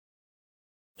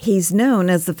He's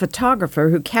known as the photographer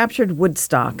who captured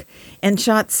Woodstock and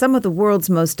shot some of the world's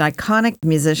most iconic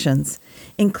musicians,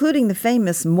 including the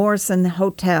famous Morrison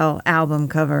Hotel album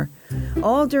cover.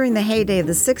 All during the heyday of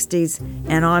the 60s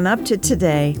and on up to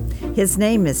today. His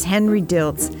name is Henry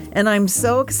Diltz, and I'm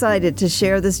so excited to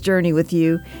share this journey with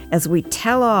you as we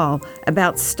tell all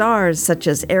about stars such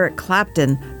as Eric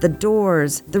Clapton, The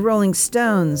Doors, The Rolling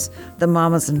Stones, The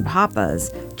Mamas and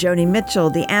Papas, Joni Mitchell,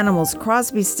 The Animals,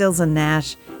 Crosby, Stills and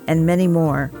Nash, and many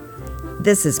more.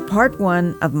 This is part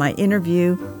one of my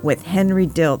interview with Henry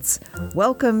Diltz.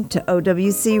 Welcome to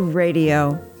OWC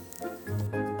Radio.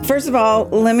 First of all,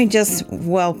 let me just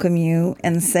welcome you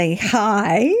and say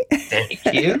hi. Thank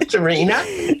you, Serena.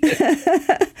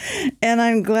 And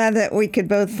I'm glad that we could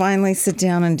both finally sit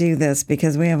down and do this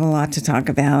because we have a lot to talk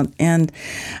about. And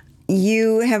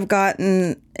you have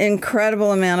gotten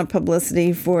incredible amount of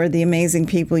publicity for the amazing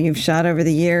people you've shot over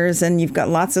the years, and you've got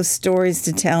lots of stories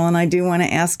to tell, and I do want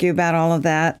to ask you about all of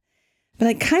that. But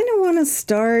I kind of want to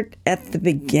start at the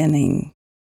beginning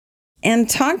and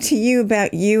talk to you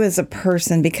about you as a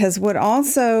person, because what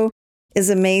also is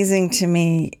amazing to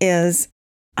me is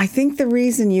I think the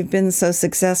reason you've been so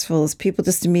successful is people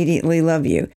just immediately love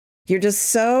you. You're just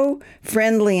so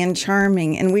friendly and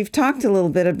charming. And we've talked a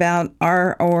little bit about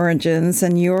our origins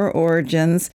and your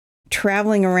origins,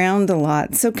 traveling around a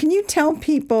lot. So can you tell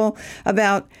people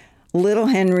about little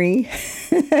Henry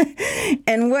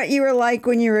and what you were like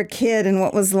when you were a kid and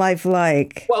what was life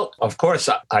like? Well, of course,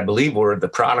 I believe we're the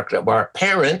product of our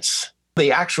parents.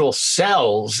 The actual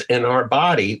cells in our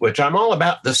body, which I'm all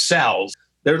about the cells,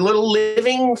 they're little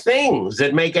living things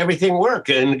that make everything work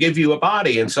and give you a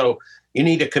body. And so you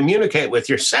need to communicate with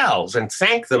your cells and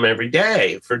thank them every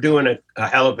day for doing a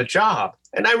hell of a job.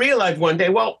 And I realized one day,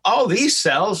 well, all these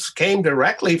cells came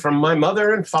directly from my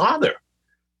mother and father.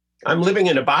 I'm living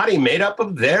in a body made up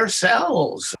of their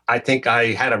cells. I think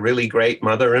I had a really great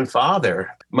mother and father.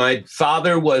 My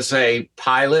father was a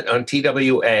pilot on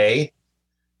TWA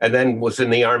and then was in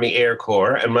the Army Air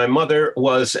Corps. And my mother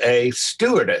was a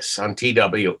stewardess on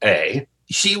TWA.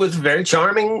 She was a very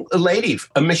charming lady,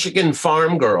 a Michigan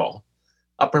farm girl,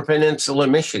 Upper Peninsula,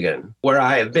 Michigan, where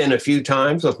I have been a few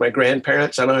times with my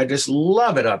grandparents, and I just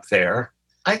love it up there.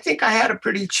 I think I had a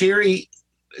pretty cheery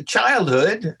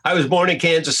childhood. I was born in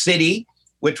Kansas City,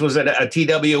 which was a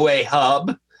TWA hub.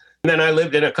 And then I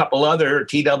lived in a couple other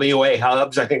TWA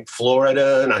hubs, I think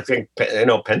Florida and I think,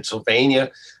 Pennsylvania.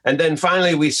 And then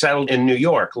finally we settled in New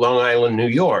York, Long Island, New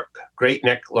York, Great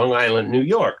Neck, Long Island, New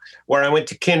York, where I went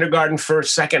to kindergarten,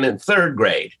 first, second, and third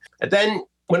grade. And then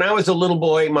when I was a little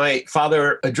boy, my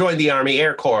father joined the Army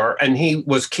Air Corps and he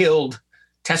was killed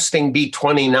testing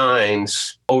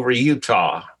B-29s over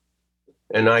Utah.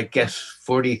 And I guess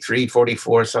 43,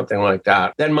 44, something like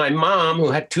that. Then my mom,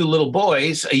 who had two little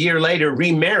boys, a year later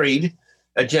remarried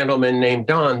a gentleman named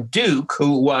Don Duke,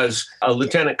 who was a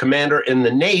lieutenant commander in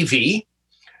the Navy.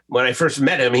 When I first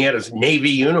met him, he had his Navy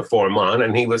uniform on,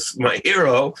 and he was my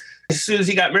hero. As soon as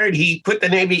he got married, he quit the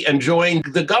Navy and joined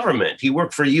the government. He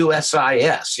worked for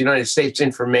USIS, United States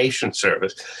Information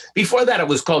Service. Before that, it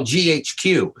was called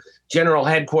GHQ, General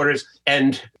Headquarters.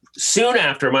 And soon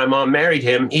after my mom married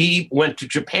him, he went to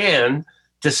Japan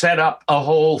to set up a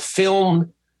whole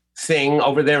film thing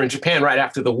over there in Japan right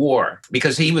after the war,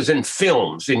 because he was in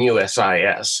films in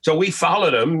USIS. So we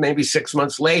followed him maybe 6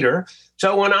 months later.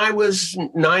 So when I was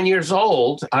 9 years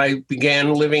old, I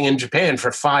began living in Japan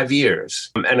for 5 years.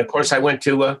 And of course, I went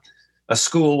to a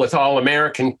school with all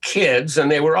American kids, and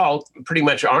they were all pretty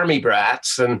much Army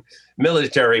brats and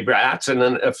military brats, and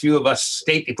then a few of us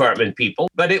State Department people.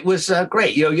 But it was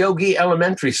great. Yoyogi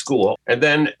Elementary School, and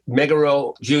then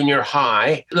Meguro Junior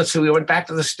High. Let's see, we went back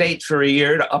to the States for a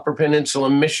year to Upper Peninsula,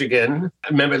 Michigan. I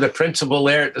remember the principal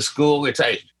there at the school would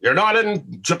say, "You're not in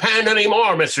Japan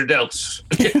anymore, Mr. Diltz."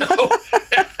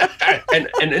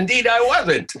 And indeed I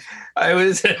wasn't. I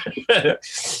was.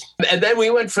 And then we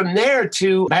went from there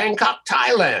to Bangkok,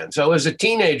 Thailand. So as a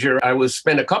teenager, I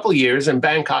spent a couple years in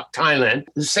Bangkok, Thailand.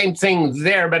 The same thing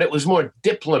there, but it was more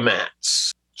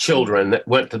diplomats, children that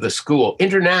went to the school,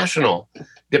 international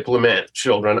diplomat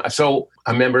children. So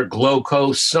I remember Glo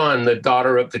Ko's son, the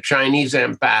daughter of the Chinese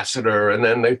ambassador, and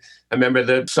then I remember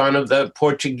the son of the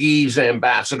Portuguese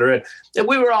ambassador. And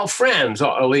we were all friends,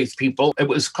 all these people. It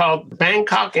was called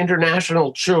Bangkok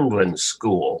International Children's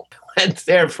School. Went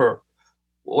there for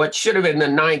what should have been the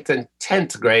 9th and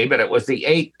 10th grade, but it was the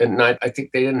 8th and 9th. I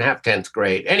think they didn't have 10th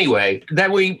grade. Anyway,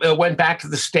 then we went back to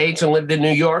the States and lived in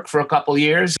New York for a couple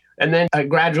years. And then I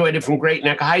graduated from Great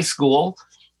Neck High School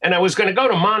And I was going to go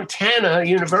to Montana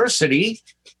University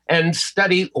and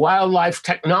study wildlife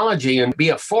technology and be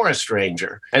a forest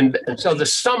ranger. And so the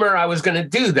summer I was going to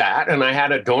do that. And I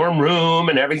had a dorm room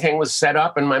and everything was set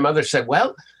up. And my mother said,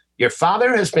 well, your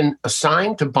father has been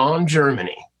assigned to Bonn,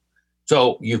 Germany.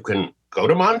 So you can go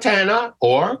to Montana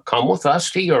or come with us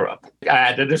to Europe. I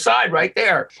had to decide right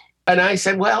there. And I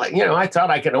said, well, I thought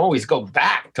I could always go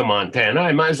back to Montana.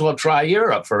 I might as well try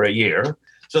Europe for a year.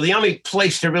 So the only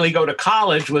place to really go to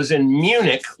college was in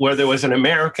Munich, where there was an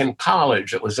American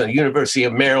college. It was a University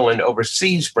of Maryland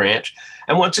overseas branch.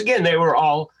 And once again, they were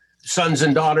all sons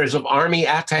and daughters of army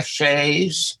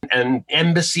attachés and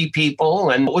embassy people.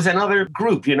 And it was another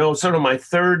group, sort of my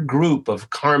third group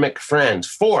of karmic friends,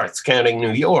 fourth, counting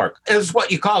New York. It was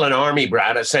what you call an army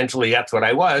brat. Essentially, that's what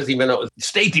I was, even though it was the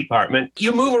State Department.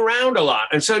 You move around a lot,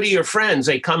 and so do your friends.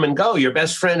 They come and go. Your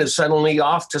best friend is suddenly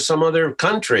off to some other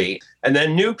country, and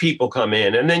then new people come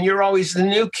in, and then you're always the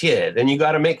new kid, and you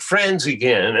got to make friends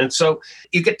again. And so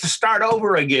you get to start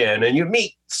over again, and you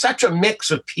meet such a mix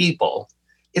of people.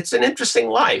 It's an interesting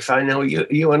life. I know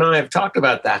you and I have talked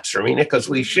about that, Serena, because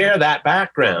we share that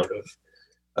background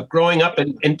of growing up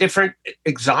in different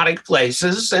exotic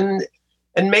places and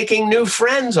making new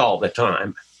friends all the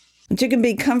time. But you can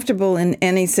be comfortable in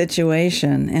any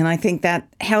situation. And I think that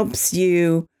helps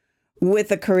you with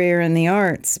a career in the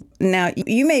arts. Now,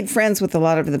 you made friends with a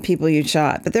lot of the people you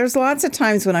shot, but there's lots of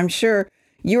times when I'm sure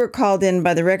you were called in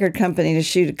by the record company to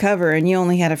shoot a cover and you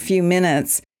only had a few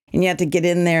minutes. And you have to get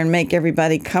in there and make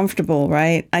everybody comfortable,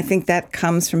 right? I think that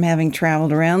comes from having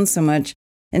traveled around so much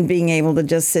and being able to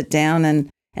just sit down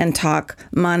and talk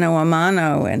mano a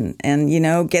mano and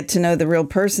get to know the real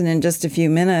person in just a few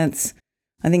minutes.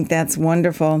 I think that's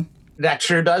wonderful. That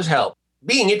sure does help.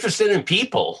 Being interested in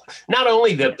people, not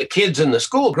only the kids in the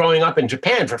school growing up in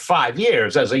Japan for 5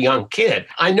 years as a young kid.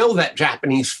 I know that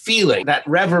Japanese feeling, that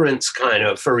reverence kind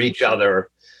of for each other.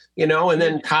 And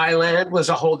then Thailand was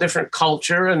a whole different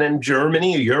culture, and then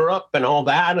Germany, Europe, and all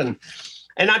that. And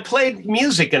I played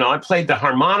music, I played the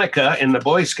harmonica in the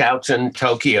Boy Scouts in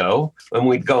Tokyo when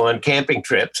we'd go on camping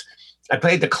trips. I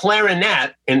played the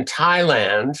clarinet in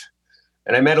Thailand,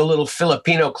 and I met a little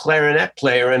Filipino clarinet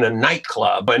player in a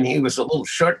nightclub, and he was a little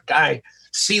short guy,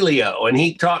 Celio, and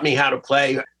he taught me how to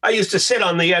play. I used to sit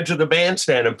on the edge of the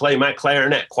bandstand and play my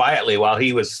clarinet quietly while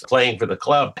he was playing for the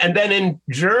club. And then in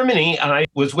Germany, I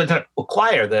was with a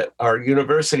choir that our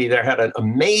university there had an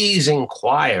amazing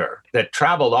choir that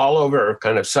traveled all over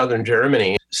kind of southern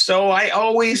Germany. So I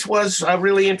always was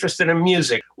really interested in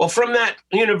music. Well, from that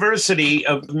University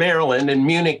of Maryland in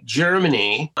Munich,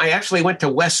 Germany, I actually went to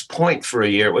West Point for a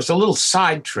year. It was a little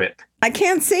side trip. I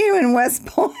can't see you in West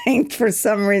Point for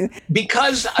some reason.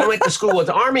 Because I went to school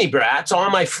with Army brats, all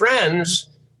my friends,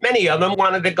 many of them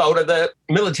wanted to go to the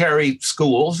military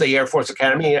schools, the Air Force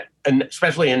Academy, and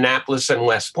especially Annapolis and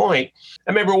West Point.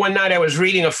 I remember one night I was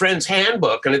reading a friend's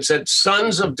handbook, and it said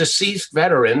sons of deceased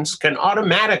veterans can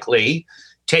automatically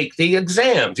take the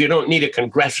exams. You don't need a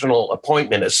congressional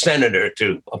appointment, a senator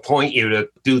to appoint you to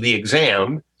do the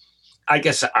exam. I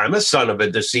guess I'm a son of a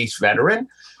deceased veteran.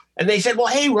 And they said, well,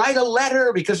 hey, write a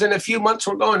letter because in a few months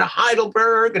we're going to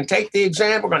Heidelberg and take the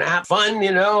exam. We're going to have fun,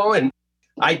 And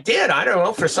I did. I don't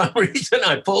know. For some reason,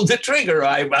 I pulled the trigger.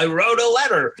 I wrote a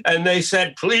letter and they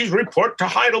said, please report to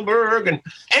Heidelberg. And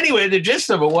anyway, the gist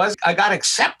of it was I got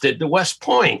accepted to West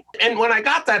Point. And when I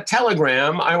got that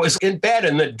telegram, I was in bed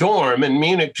in the dorm in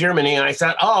Munich, Germany. And I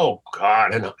thought, oh,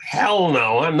 God, no, hell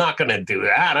no, I'm not going to do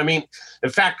that. I mean, in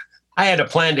fact, I had a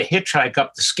plan to hitchhike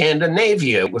up to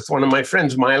Scandinavia with one of my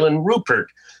friends, Mylan Rupert.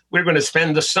 We were going to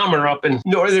spend the summer up in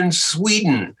northern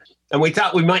Sweden. And we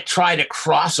thought we might try to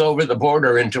cross over the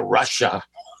border into Russia.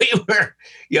 We were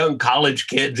young college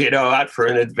kids, out for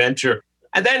an adventure.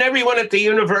 And then everyone at the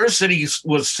university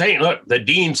was saying, look, the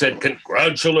dean said,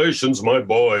 congratulations, my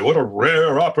boy, what a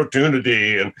rare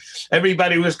opportunity. And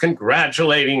everybody was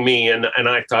congratulating me. And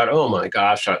I thought, oh, my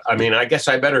gosh, I guess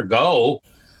I better go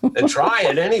and try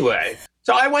it anyway.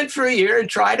 So I went for a year and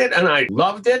tried it, and I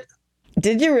loved it.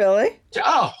 Did you really?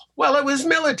 Oh, well, it was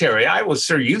military. I was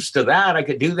so used to that. I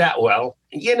could do that well.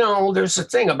 There's a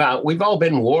thing about we've all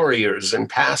been warriors in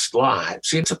past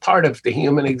lives. It's a part of the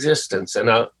human existence, and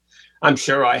I'm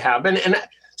sure I have. And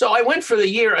so I went for the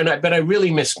year, but I really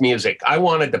missed music. I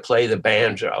wanted to play the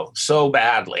banjo so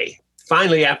badly.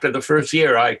 Finally, after the first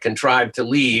year, I contrived to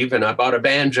leave, and I bought a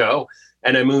banjo.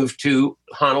 And I moved to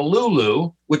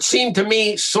Honolulu, which seemed to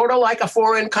me sort of like a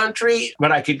foreign country,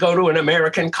 but I could go to an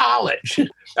American college.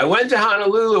 I went to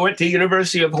Honolulu, went to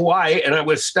University of Hawaii, and I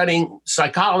was studying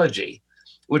psychology,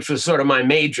 which was sort of my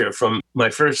major from my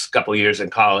first couple of years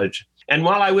in college. And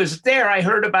while I was there, I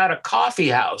heard about a coffee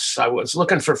house. I was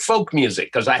looking for folk music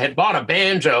because I had bought a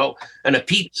banjo and a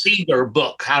Pete Seeger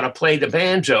book, How to Play the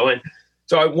Banjo. And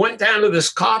so I went down to this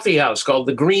coffee house called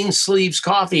the Green Sleeves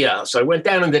Coffee House. I went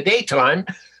down in the daytime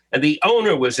and the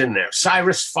owner was in there,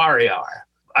 Cyrus Fariar.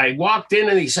 I walked in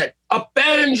and he said, "A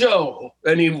banjo."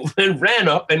 And he ran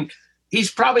up, and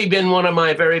he's probably been one of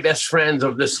my very best friends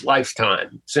of this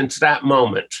lifetime since that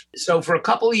moment. So for a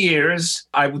couple of years,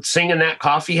 I would sing in that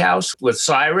coffee house with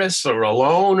Cyrus or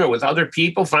alone or with other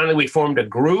people. Finally, we formed a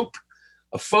group,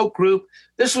 a folk group.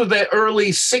 This was the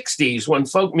early 60s when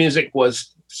folk music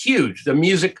was huge, the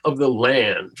music of the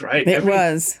land, right? It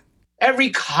was.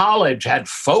 Every college had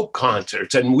folk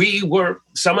concerts, and we were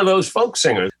some of those folk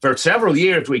singers. For several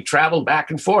years, we traveled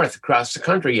back and forth across the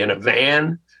country in a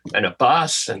van and a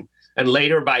bus and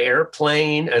later by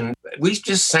airplane. And we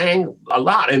just sang a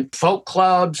lot in folk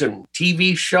clubs and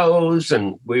TV shows.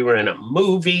 And we were in a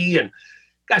movie. And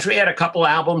gosh, we had a couple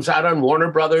albums out on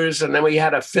Warner Brothers. And then we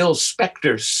had a Phil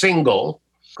Spector single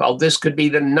called This Could Be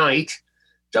the Night.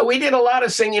 So we did a lot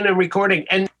of singing and recording.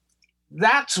 And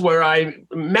that's where I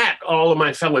met all of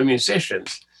my fellow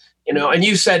musicians. And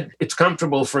you said it's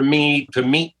comfortable for me to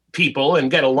meet people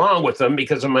and get along with them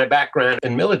because of my background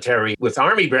in military with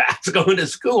Army brats going to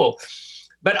school.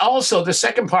 But also the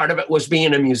second part of it was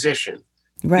being a musician.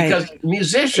 Right. Because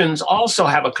musicians also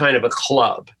have a kind of a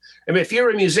club. I mean, if you're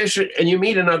a musician and you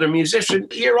meet another musician,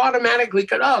 you're automatically,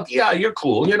 oh, yeah, you're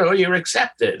cool. You're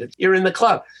accepted. You're in the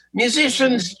club.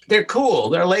 Musicians, they're cool.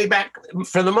 They're laid back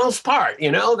for the most part. They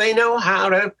know how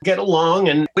to get along.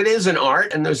 And it is an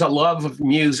art, and there's a love of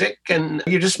music, and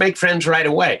you just make friends right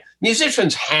away.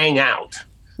 Musicians hang out.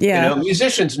 Yeah.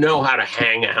 Musicians know how to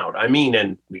hang out. I mean,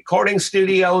 in recording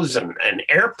studios and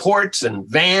airports and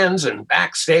vans and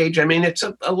backstage. I mean, it's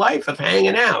a life of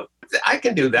hanging out. I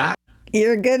can do that.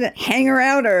 You're a good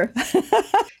hanger-outer.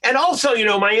 And also,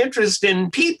 my interest in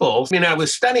people. I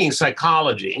was studying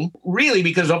psychology, really,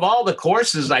 because of all the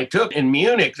courses I took in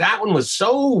Munich. That one was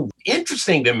so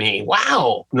interesting to me.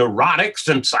 Wow. Neurotics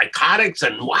and psychotics.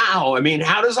 And wow. I mean,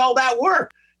 how does all that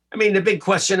work? I mean, the big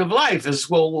question of life is,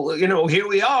 well, here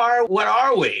we are. What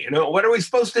are we? What are we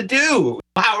supposed to do?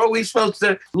 How are we supposed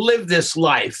to live this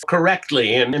life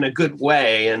correctly and in a good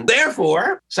way? And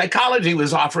therefore, psychology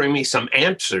was offering me some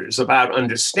answers about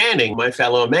understanding my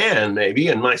fellow man, maybe,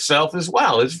 and myself as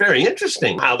well. It's very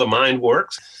interesting how the mind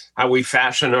works, how we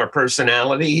fashion our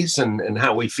personalities and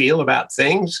how we feel about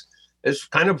things. Is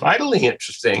kind of vitally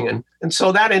interesting. And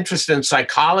so that interest in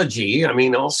psychology,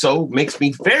 also makes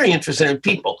me very interested in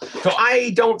people. So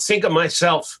I don't think of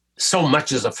myself so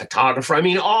much as a photographer. I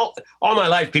mean, all my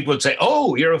life, people would say,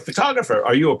 "Oh, you're a photographer.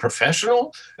 Are you a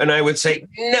professional?" And I would say,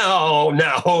 no,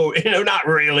 not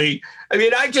really. I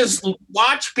mean, I just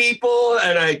watch people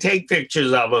and I take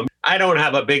pictures of them. I don't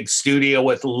have a big studio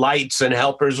with lights and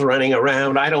helpers running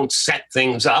around. I don't set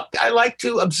things up. I like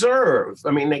to observe.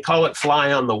 I mean, they call it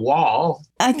fly on the wall.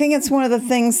 I think it's one of the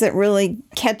things that really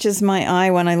catches my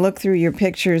eye when I look through your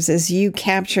pictures is you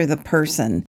capture the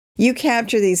person. You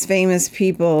capture these famous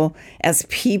people as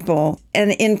people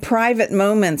and in private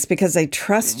moments because they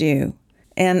trust you.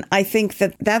 And I think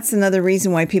that that's another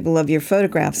reason why people love your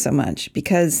photographs so much,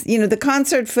 because, the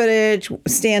concert footage,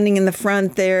 standing in the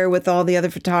front there with all the other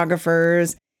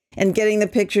photographers and getting the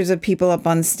pictures of people up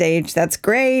on stage, that's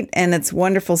great. And it's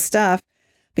wonderful stuff.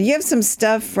 But you have some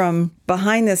stuff from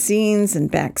behind the scenes and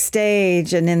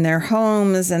backstage and in their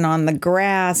homes and on the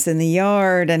grass in the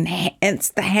yard. And it's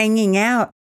the hanging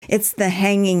out. It's the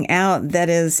hanging out that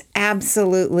is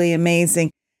absolutely amazing.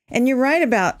 And you're right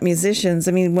about musicians.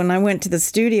 I mean, when I went to the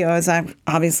studio, I was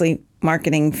obviously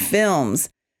marketing films,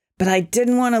 but I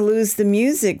didn't want to lose the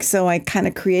music. So I kind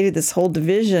of created this whole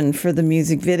division for the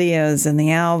music videos and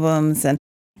the albums. And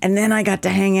then I got to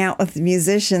hang out with the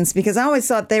musicians because I always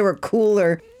thought they were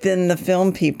cooler than the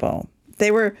film people.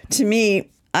 They were, to me,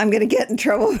 I'm going to get in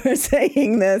trouble for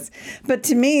saying this, but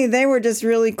to me, they were just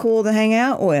really cool to hang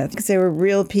out with because they were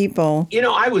real people.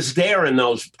 I was there in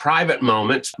those private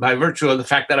moments by virtue of the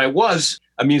fact that I was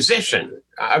a musician.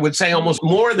 I would say almost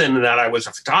more than that I was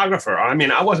a photographer. I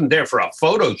mean, I wasn't there for a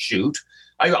photo shoot.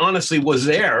 I honestly was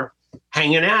there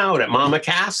hanging out at Mama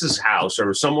Cass's house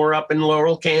or somewhere up in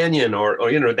Laurel Canyon or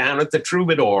down at the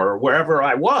Troubadour or wherever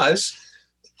I was.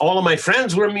 All of my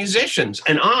friends were musicians,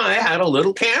 and I had a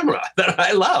little camera that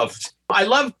I loved. I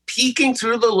loved peeking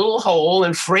through the little hole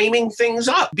and framing things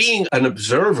up. Being an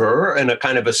observer and a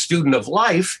kind of a student of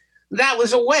life, that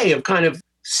was a way of kind of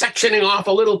sectioning off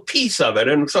a little piece of it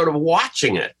and sort of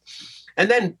watching it.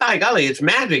 And then, by golly, it's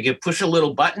magic. You push a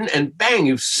little button and bang,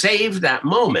 you've saved that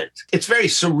moment. It's very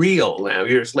surreal now,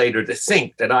 years later, to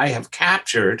think that I have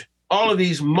captured all of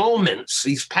these moments,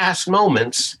 these past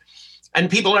moments, and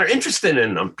people are interested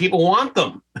in them. People want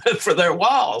them for their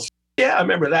walls. Yeah, I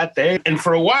remember that day. And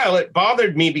for a while, it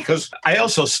bothered me because I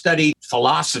also studied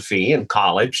philosophy in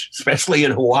college, especially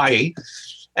in Hawaii.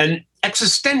 And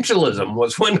existentialism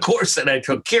was one course that I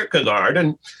took, Kierkegaard,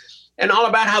 and all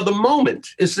about how the moment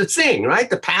is the thing, right?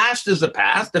 The past is the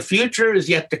past. The future is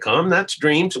yet to come. That's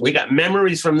dreams. We got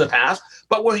memories from the past,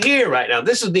 but we're here right now.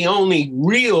 This is the only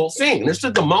real thing. This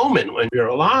is the moment when you're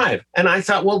alive. And I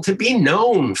thought, well, to be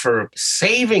known for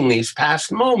saving these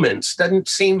past moments doesn't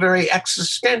seem very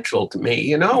existential to me,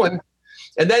 you know? And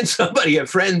then somebody, a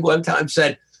friend one time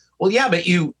said, well, yeah, but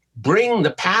you bring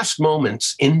the past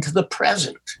moments into the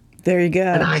present. There you go.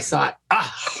 And I thought,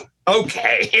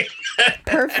 okay.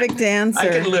 Perfect answer. I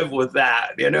can live with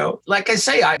that, you know. Like I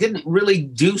say, I didn't really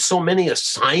do so many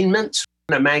assignments.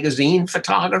 I'm a magazine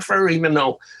photographer, even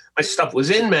though my stuff was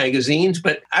in magazines,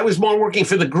 but I was more working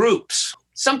for the groups.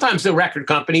 Sometimes the record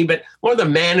company, but more the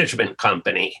management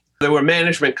company. There were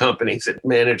management companies that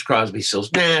managed Crosby,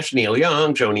 Stills, Nash, Neil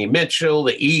Young, Joni Mitchell,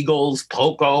 the Eagles,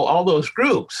 Poco, all those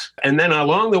groups. And then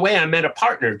along the way, I met a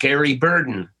partner, Gary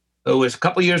Burden, who was a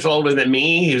couple years older than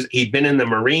me. He'd been in the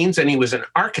Marines, and he was an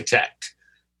architect.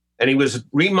 And he was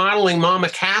remodeling Mama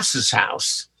Cass's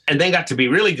house. And they got to be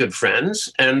really good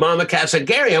friends. And Mama Cass said,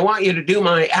 Gary, I want you to do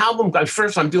my album.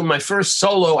 First, I'm doing my first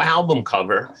solo album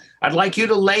cover. I'd like you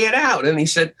to lay it out. And he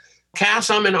said, Cass,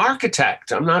 I'm an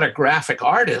architect. I'm not a graphic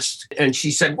artist. And she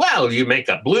said, well, you make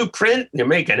a blueprint, you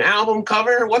make an album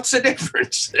cover. What's the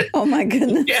difference? Oh, my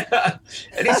goodness. Yeah.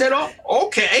 And he said, oh,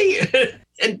 okay.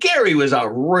 And Gary was a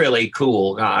really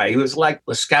cool guy. He was like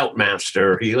the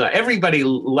scoutmaster. Everybody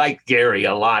liked Gary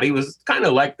a lot. He was kind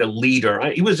of like the leader.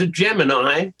 He was a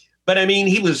Gemini, but I mean,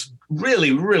 he was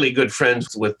really, really good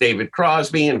friends with David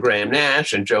Crosby and Graham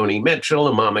Nash and Joni Mitchell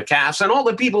and Mama Cass and all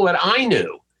the people that I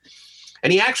knew.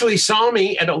 And he actually saw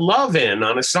me at a Love-In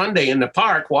on a Sunday in the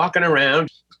park, walking around,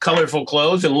 colorful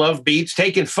clothes and Love Beats,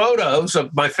 taking photos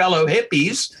of my fellow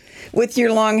hippies. With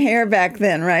your long hair back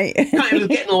then, right? I was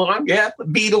getting long, yeah,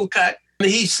 Beatle cut.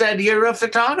 He said, you're a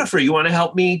photographer. You want to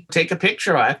help me take a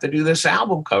picture? I have to do this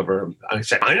album cover. I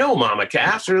said, I know Mama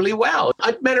Cass really well.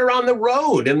 I met her on the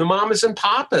road in the Mamas and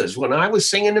Papas when I was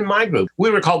singing in my group. We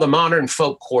were called the Modern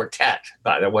Folk Quartet,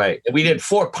 by the way. We did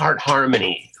 4-part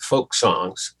harmony folk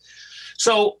songs.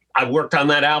 So I worked on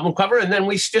that album cover, and then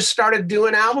we just started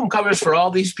doing album covers for all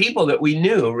these people that we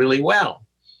knew really well.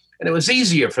 And it was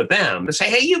easier for them to say,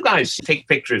 hey, you guys take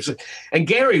pictures. And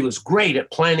Gary was great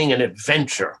at planning an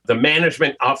adventure. The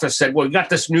management office said, well, we got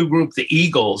this new group, the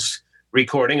Eagles,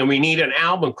 recording, and we need an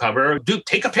album cover.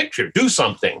 Take a picture, do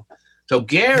something. So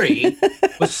Gary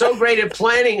was so great at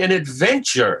planning an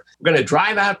adventure. We're going to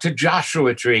drive out to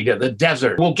Joshua Tree, to the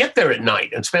desert. We'll get there at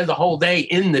night and spend the whole day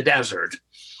in the desert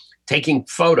taking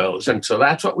photos. And so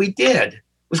that's what we did. It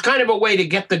was kind of a way to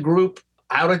get the group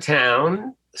out of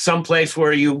town, someplace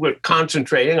where you were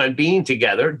concentrating on being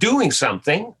together, doing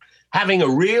something, having a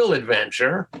real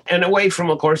adventure, and away from,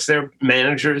 of course, their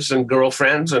managers and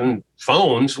girlfriends and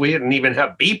phones. We didn't even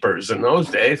have beepers in those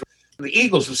days. The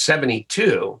Eagles was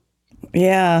 72.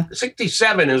 Yeah.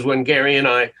 67 is when Gary and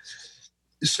I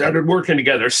started working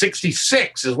together.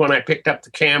 66 is when I picked up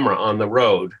the camera on the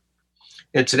road.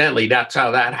 Incidentally, that's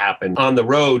how that happened. On the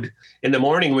road, in the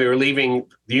morning, we were leaving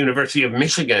the University of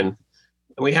Michigan.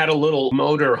 We had a little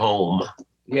motor home.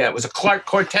 Yeah, it was a Clark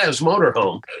Cortez motor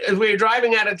home. As we were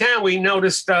driving out of town, we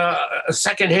noticed a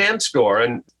secondhand store,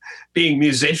 and being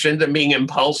musicians and being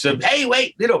impulsive, hey,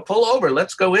 wait, pull over.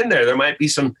 Let's go in there. There might be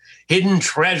some hidden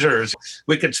treasures.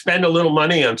 We could spend a little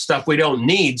money on stuff we don't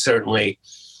need, certainly.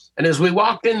 And as we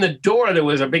walked in the door, there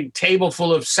was a big table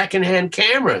full of secondhand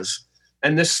cameras.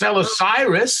 And this fellow,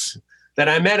 Cyrus, that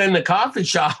I met in the coffee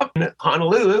shop in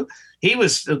Honolulu, he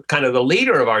was kind of the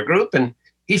leader of our group. And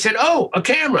he said, oh, a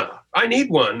camera. I need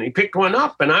one. He picked one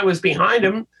up, and I was behind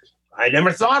him. I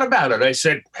never thought about it. I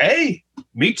said, hey,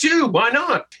 me too. Why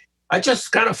not? I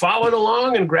just kind of followed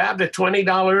along and grabbed a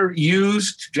 $20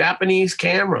 used Japanese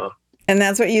camera. And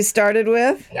that's what you started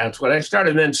with? That's what I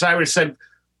started. And then Cyrus said,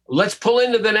 let's pull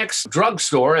into the next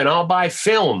drugstore and I'll buy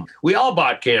film. We all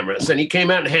bought cameras. And he came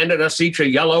out and handed us each a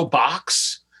yellow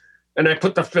box. And I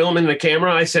put the film in the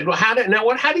camera. I said, well, how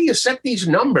do you set these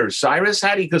numbers, Cyrus?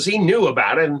 Because he knew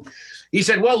about it. And he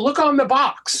said, well, look on the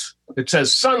box. It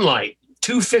says sunlight,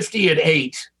 250 at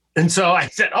 8. And so I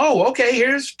said, oh, okay,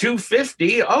 here's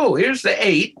 250. Oh, here's the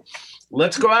 8.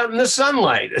 Let's go out in the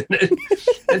sunlight.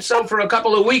 And so for a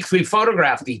couple of weeks, we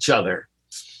photographed each other.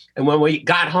 And when we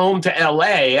got home to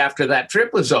LA after that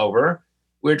trip was over,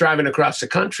 we were driving across the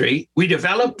country. We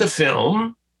developed the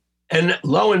film, And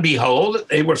lo and behold,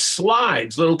 they were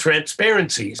slides, little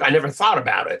transparencies. I never thought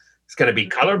about it. It's going to be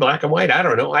color, black and white. I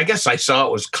don't know. I guess I saw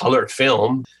it was color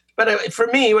film. But for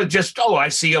me, it was just, I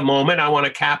see a moment. I want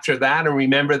to capture that and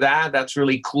remember that. That's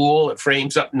really cool. It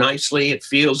frames up nicely. It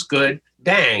feels good.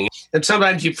 Dang. And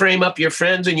sometimes you frame up your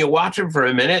friends and you watch them for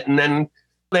a minute, and then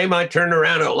they might turn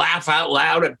around and laugh out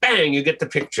loud, and bang, you get the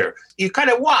picture. You kind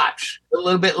of watch a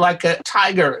little bit like a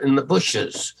tiger in the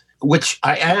bushes, which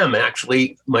I am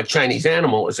actually. My Chinese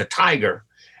animal is a tiger,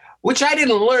 which I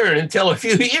didn't learn until a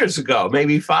few years ago,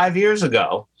 maybe 5 years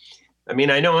ago. I mean,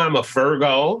 I know I'm a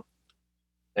Virgo.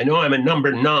 I know I'm a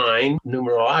number 9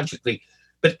 numerologically,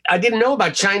 but I didn't know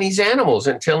about Chinese animals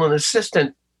until an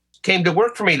assistant came to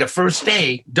work for me the first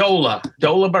day,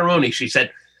 Dola Baroni. She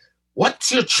said,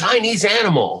 "What's your Chinese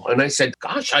animal?" And I said,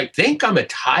 "Gosh, I think I'm a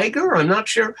tiger. I'm not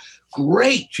sure."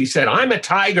 "Great." She said, "I'm a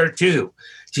tiger too."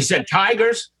 She said,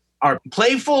 "Tigers are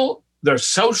playful, they're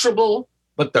sociable,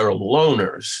 but they're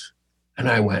loners." And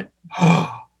I went,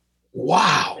 "Oh,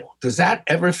 wow. Does that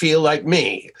ever feel like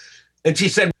me?" And she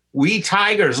said, "We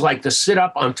tigers like to sit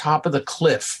up on top of the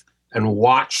cliff and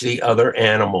watch the other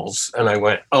animals." And I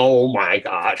went, "Oh my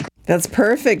God." That's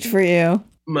perfect for you.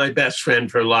 My best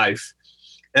friend for life.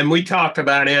 And we talked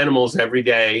about animals every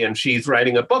day, and she's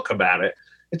writing a book about it.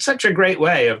 It's such a great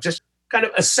way of just kind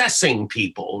of assessing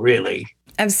people, really.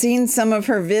 I've seen some of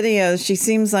her videos. She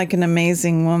seems like an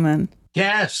amazing woman.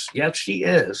 Yes, she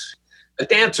is. A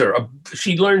dancer.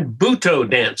 She learned Buto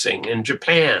dancing in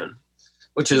Japan,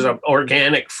 which is an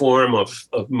organic form of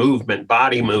movement,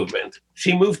 body movement.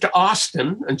 She moved to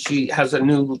Austin, and she has a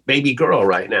new baby girl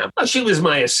right now. She was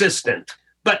my assistant,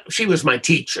 but she was my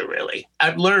teacher, really.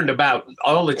 I've learned about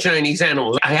all the Chinese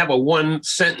animals. I have a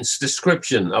 1-sentence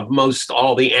description of most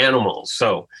all the animals.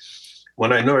 So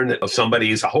when I learn that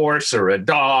somebody is a horse or a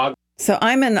dog. So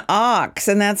I'm an ox,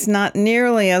 and that's not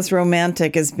nearly as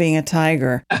romantic as being a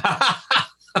tiger.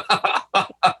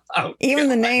 Even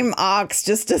the name ox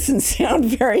just doesn't sound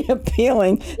very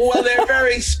appealing. Well, they're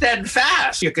very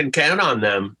steadfast. You can count on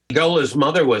them. Dola's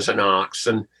mother was an ox,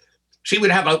 and she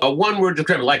would have a one-word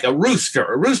description, like a rooster.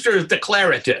 A rooster is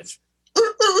declarative.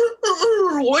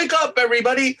 Wake up,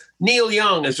 everybody. Neil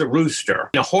Young is a rooster.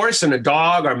 A horse and a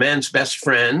dog are men's best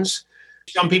friends.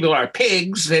 Some people are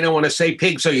pigs. They don't want to say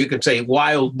pig, so you can say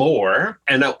wild boar.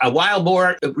 And a wild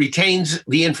boar retains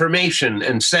the information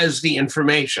and says the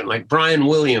information, like Brian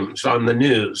Williams on the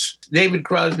news. David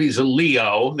Crosby's a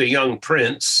Leo, the young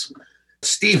prince.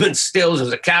 Stephen Stills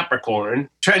is a Capricorn.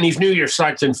 Chinese New Year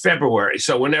starts in February.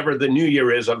 So whenever the New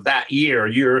Year is of that year,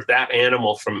 you're that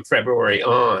animal from February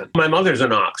on. My mother's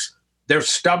an ox. They're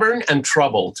stubborn and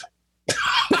troubled.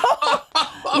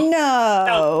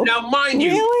 No. Now, mind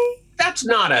you, really? That's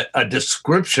not a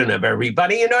description of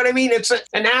everybody. You know what I mean? It's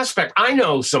an aspect. I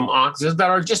know some oxes that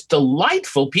are just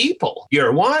delightful people.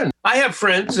 You're one. I have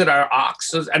friends that are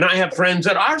oxes, and I have friends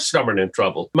that are stubborn and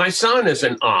troubled. My son is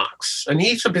an ox, and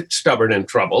he's a bit stubborn and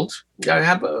troubled. I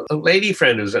have a lady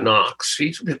friend who's an ox.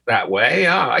 She's a bit that way.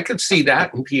 I could see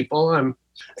that in people.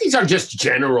 These are just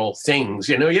general things.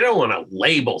 You don't want to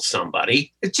label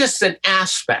somebody. It's just an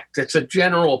aspect. It's a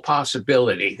general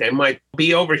possibility. They might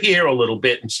be over here a little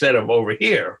bit instead of over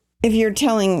here. If you're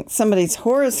telling somebody's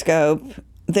horoscope,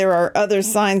 there are other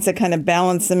signs that kind of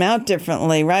balance them out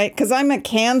differently, right? Because I'm a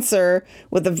Cancer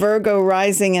with a Virgo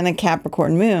rising and a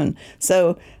Capricorn moon.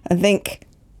 So I think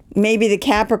maybe the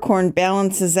Capricorn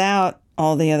balances out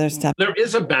all the other stuff. There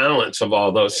is a balance of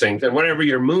all those things. And whatever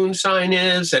your moon sign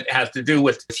is, it has to do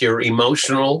with your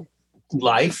emotional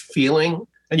life, feeling.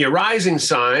 And your rising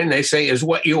sign, they say, is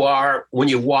what you are when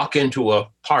you walk into a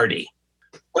party,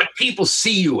 what people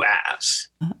see you as.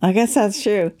 I guess that's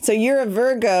true. So you're a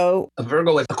Virgo. A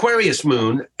Virgo with Aquarius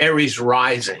moon, Aries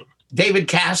rising. David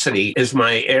Cassidy is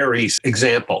my Aries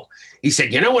example. He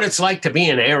said, you know what it's like to be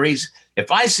an Aries? If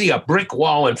I see a brick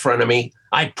wall in front of me,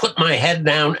 I put my head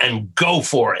down and go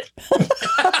for it.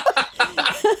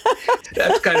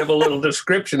 That's kind of a little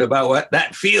description about what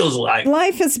that feels like.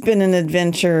 Life has been an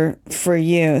adventure for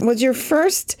you. Was your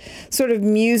first sort of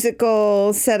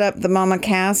musical setup the Mama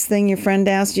Cass thing your friend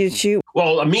asked you to shoot?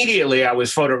 Well, immediately I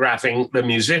was photographing the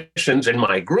musicians in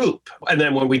my group. And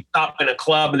then when we stop in a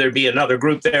club, there'd be another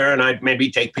group there, and I'd maybe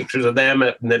take pictures of them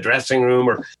in the dressing room.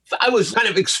 Or I was kind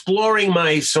of exploring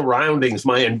my surroundings,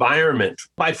 my environment,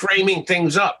 by framing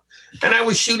things up. And I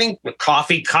was shooting a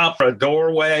coffee cup or a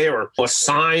doorway or a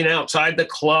sign outside the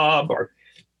club or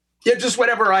just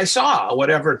whatever I saw,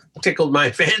 whatever tickled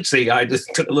my fancy. I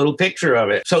just took a little picture of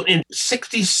it. So in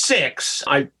 1966,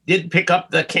 I did pick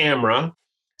up the camera.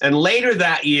 And later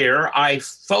that year, I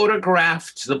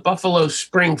photographed the Buffalo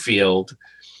Springfield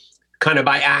kind of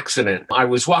by accident. I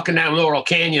was walking down Laurel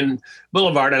Canyon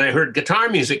Boulevard and I heard guitar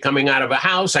music coming out of a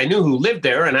house. I knew who lived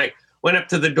there, and I went up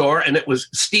to the door, and it was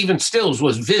Stephen Stills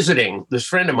was visiting this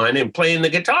friend of mine and playing the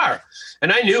guitar.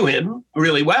 And I knew him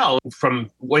really well from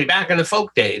way back in the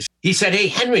folk days. He said, "Hey,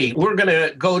 Henry, we're going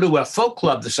to go to a folk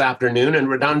club this afternoon in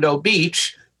Redondo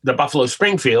Beach, the Buffalo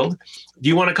Springfield. Do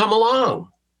you want to come along?"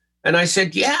 And I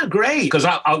said, "Yeah, great, because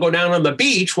I'll go down on the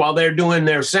beach while they're doing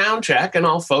their sound check, and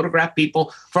I'll photograph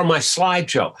people for my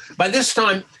slideshow." By this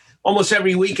time, almost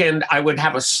every weekend, I would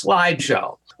have a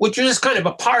slideshow, which was kind of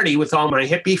a party with all my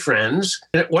hippie friends.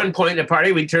 And at one point in the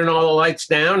party, we'd turn all the lights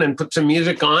down and put some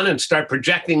music on and start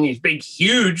projecting these big,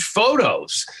 huge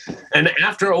photos. And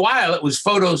after a while, it was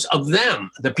photos of them,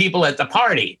 the people at the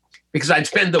party, because I'd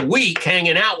spend the week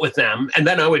hanging out with them, and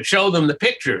then I would show them the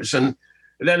pictures. And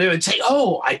then they would say,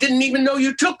 "Oh, I didn't even know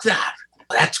you took that."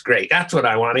 That's great. That's what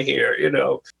I want to hear, you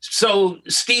know. So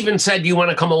Stephen said, "Do you want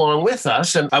to come along with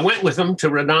us?" And I went with him to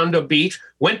Redondo Beach,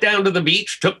 went down to the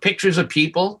beach, took pictures of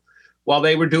people while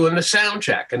they were doing the sound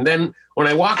check. And then when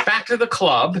I walked back to the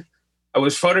club, I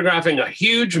was photographing a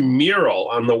huge mural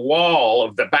on the wall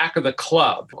of the back of the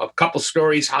club, a couple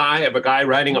stories high, of a guy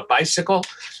riding a bicycle.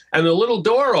 And the little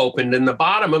door opened in the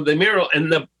bottom of the mural,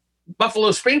 and the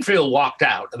Buffalo Springfield walked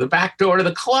out of the back door to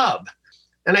the club.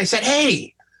 And I said,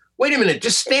 "Hey, wait a minute,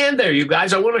 just stand there, you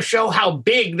guys. I want to show how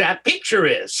big that picture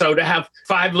is." So to have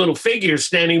 5 little figures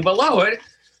standing below it.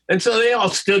 And so they all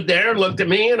stood there and looked at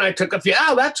me, and I took a few.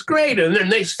 "Oh, that's great." And then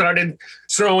they started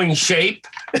throwing shape,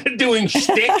 doing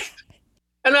shtick.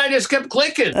 And I just kept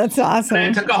clicking. That's awesome.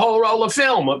 And I took a whole roll of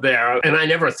film up there. And I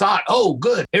never thought, "Oh,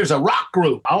 good, here's a rock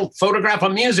group. I'll photograph a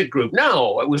music group."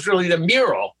 No, it was really the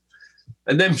mural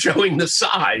and them showing the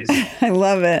size. I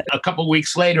love it. A couple of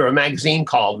weeks later, a magazine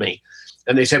called me.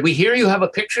 And they said, "We hear you have a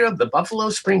picture of the Buffalo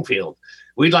Springfield.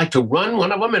 We'd like to run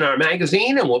one of them in our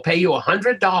magazine, and we'll pay you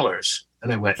 $100.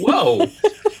 And I went, whoa.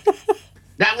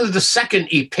 That was the second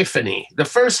epiphany. The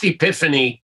first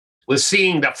epiphany was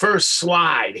seeing the first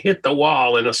slide hit the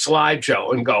wall in a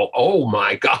slideshow and go, "Oh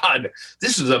my God,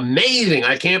 this is amazing.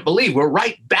 I can't believe we're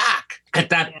right back at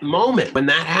that moment when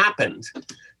that happened."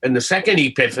 And the second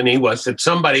epiphany was that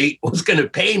somebody was going to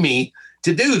pay me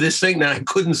to do this thing that I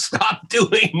couldn't stop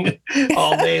doing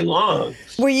all day long.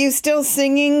 Were you still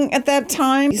singing at that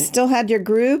time? You still had your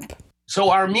group? So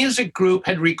our music group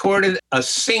had recorded a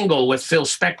single with Phil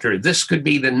Spector, "This Could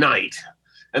Be the Night,"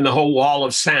 and the whole wall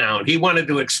of sound. He wanted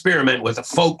to experiment with a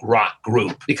folk rock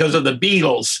group. Because of the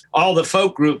Beatles, all the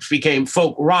folk groups became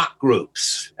folk rock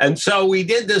groups. And so we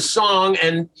did this song,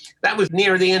 and that was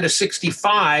near the end of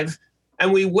 65.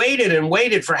 And we waited and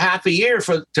waited for half a year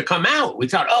to come out. We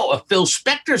thought, "Oh, a Phil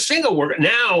Spector single.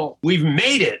 Now we've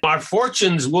made it. Our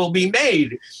fortunes will be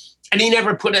made." And he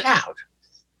never put it out.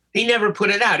 He never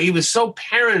put it out. He was so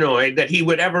paranoid that he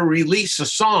would ever release a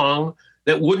song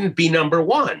that wouldn't be number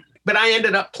one. But I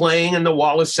ended up playing in the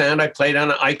Wall of Sound. I played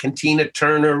on an Ike and Tina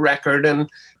Turner record and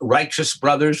Righteous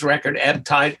Brothers record, Ebb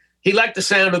Tide. He liked the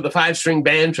sound of the 5-string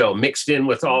banjo mixed in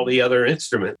with all the other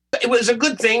instruments. It was a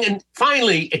good thing. And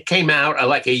finally, it came out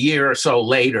like a year or so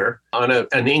later on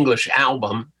an English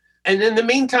album. And in the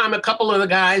meantime, a couple of the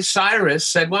guys, Cyrus,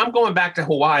 said, "Well, I'm going back to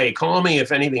Hawaii. Call me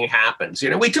if anything happens."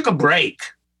 We took a break.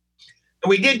 And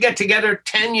we did get together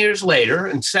 10 years later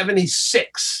in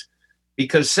 76,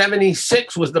 because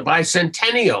 76 was the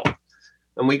bicentennial.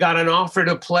 And we got an offer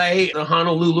to play the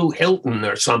Honolulu Hilton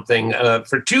or something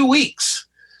for 2 weeks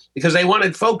because they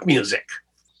wanted folk music.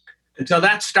 And so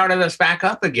that started us back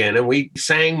up again. And we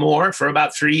sang more for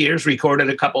about 3 years, recorded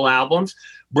a couple albums,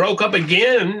 broke up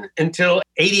again until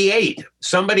 88.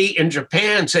 Somebody in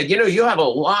Japan said, "You have a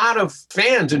lot of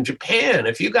fans in Japan.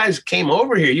 If you guys came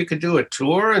over here, you could do a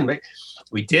tour." And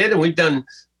we did. And we've done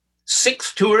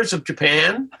 6 tours of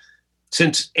Japan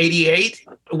since 88.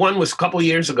 One was a couple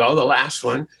years ago, the last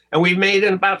one. And we've made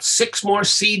about 6 more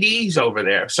CDs over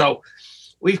there. So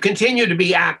we've continued to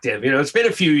be active. It's been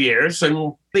a few years,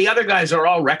 and the other guys are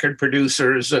all record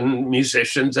producers and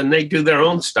musicians, and they do their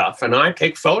own stuff, and I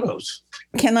take photos.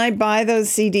 Can I buy those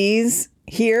CDs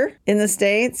here in the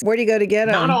States? Where do you go to get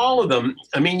them? Not all of them.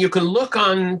 I mean, you can look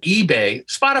on eBay.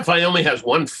 Spotify only has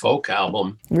one folk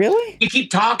album. Really? We keep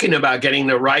talking about getting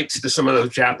the rights to some of those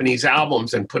Japanese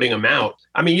albums and putting them out.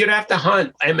 I mean, you'd have to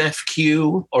hunt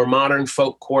MFQ or Modern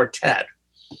Folk Quartet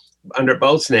under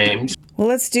both names. Well,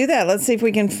 let's do that. Let's see if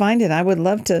we can find it. I would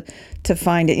love to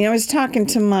find it. I was talking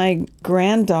to my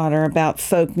granddaughter about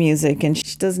folk music, and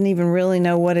she doesn't even really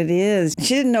know what it is.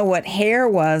 She didn't know what hair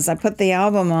was. I put the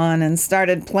album on and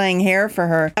started playing hair for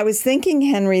her. I was thinking,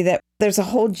 Henry, that there's a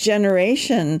whole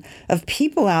generation of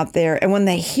people out there, and when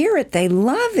they hear it, they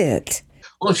love it.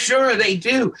 Well, sure, they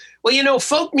do. Well,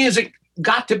 folk music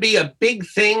got to be a big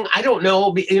thing. I don't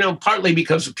know, partly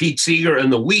because of Pete Seeger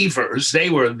and the Weavers. They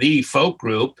were the folk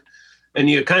group. And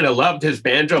you kind of loved his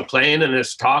banjo playing and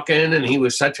his talking. And he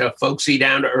was such a folksy,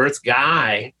 down to earth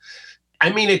guy.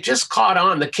 I mean, it just caught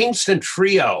on. The Kingston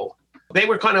Trio, they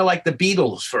were kind of like the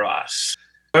Beatles for us.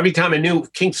 Every time a new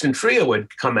Kingston Trio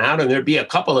would come out, and there'd be a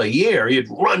couple a year, you'd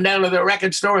run down to the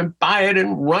record store and buy it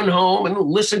and run home and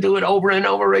listen to it over and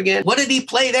over again. What did he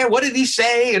play there? What did he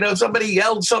say? Somebody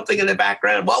yelled something in the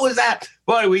background. What was that?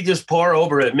 Boy, we just pour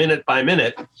over it minute by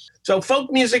minute. So folk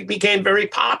music became very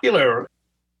popular.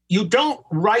 You don't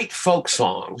write folk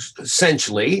songs,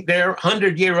 essentially. They're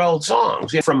 100-year-old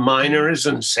songs from miners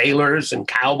and sailors and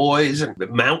cowboys and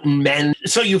mountain men.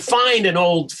 So you find an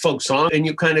old folk song and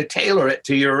you kind of tailor it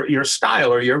to your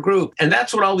style or your group. And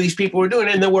that's what all these people were doing.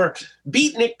 And there were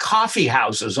beatnik coffee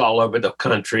houses all over the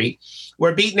country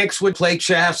where beatniks would play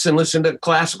chess and listen to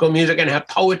classical music and have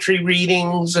poetry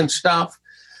readings and stuff.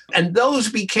 And those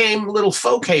became little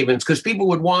folk havens because people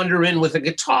would wander in with a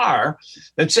guitar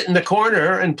and sit in the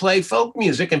corner and play folk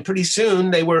music. And pretty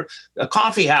soon a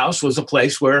coffee house was a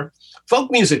place where folk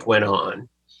music went on.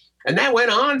 And that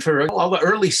went on for all the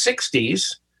early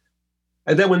 60s.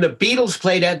 And then when the Beatles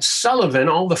played Ed Sullivan,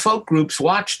 all the folk groups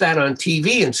watched that on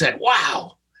TV and said,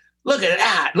 wow, look at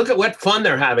that. Look at what fun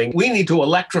they're having. We need to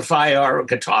electrify our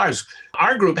guitars.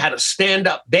 Our group had a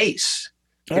stand-up bass,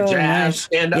 a jazz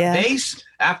stand-up bass.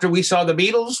 After we saw the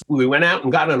Beatles, we went out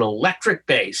and got an electric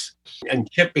bass, and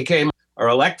Chip became our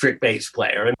electric bass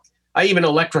player. And I even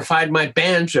electrified my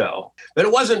banjo, but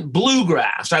it wasn't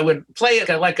bluegrass. I would play it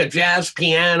like a jazz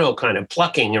piano, kind of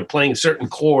plucking or playing certain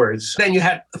chords. Then you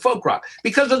had folk rock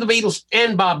because of the Beatles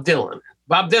and Bob Dylan.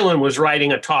 Bob Dylan was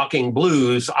writing a talking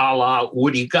blues a la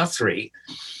Woody Guthrie.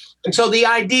 And so the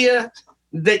idea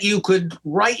that you could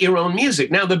write your own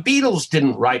music. Now, the Beatles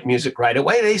didn't write music right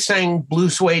away. They sang Blue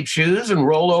Suede Shoes and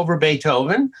Roll Over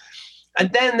Beethoven.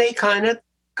 And then they kind of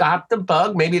got the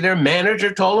bug. Maybe their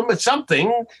manager told them it's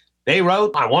something. They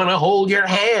wrote, I Want to Hold Your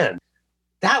Hand.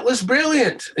 That was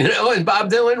brilliant, and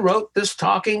Bob Dylan wrote this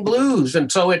talking blues.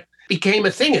 And so it became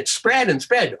a thing. It spread and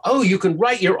spread. Oh, you can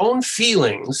write your own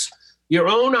feelings, your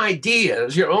own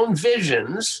ideas, your own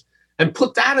visions, and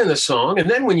put that in the song. And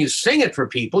then when you sing it for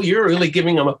people, you're really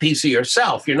giving them a piece of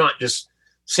yourself. You're not just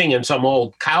singing some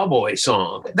old cowboy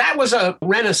song. That was a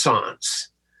renaissance.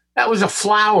 That was a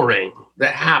flowering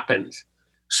that happened.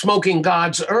 Smoking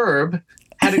God's Herb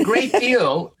had a great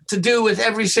deal to do with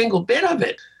every single bit of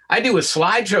it. I do a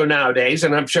slideshow nowadays,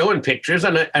 and I'm showing pictures,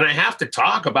 and I have to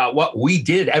talk about what we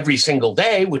did every single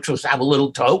day, which was have a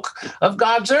little toke of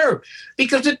God's Herb,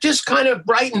 because it just kind of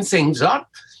brightened things up,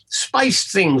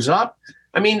 spiced things up.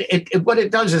 I mean, what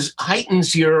it does is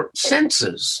heightens your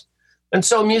senses. And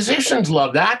so musicians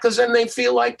love that because then they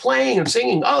feel like playing and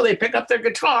singing. Oh, they pick up their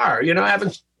guitar. I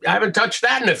haven't touched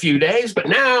that in a few days, but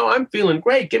now I'm feeling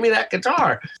great. Give me that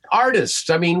guitar. Artists,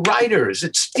 writers,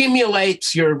 it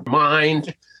stimulates your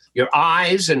mind, your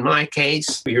eyes, in my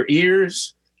case, your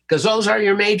ears, because those are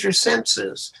your major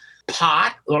senses.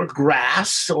 Pot or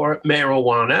grass or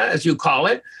marijuana, as you call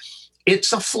it,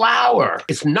 it's a flower.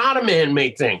 It's not a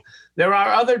man-made thing. There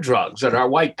are other drugs that are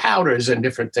white powders and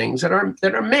different things that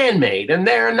are man-made, and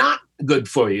they're not good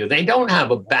for you. They don't have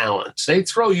a balance. They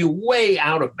throw you way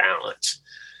out of balance.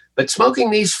 But smoking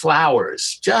these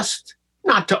flowers, just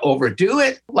not to overdo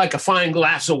it, like a fine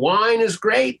glass of wine is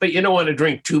great, but you don't want to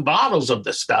drink 2 bottles of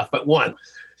the stuff at once.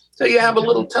 So you have a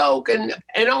little toke.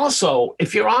 And also,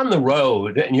 if you're on the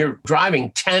road and you're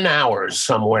driving 10 hours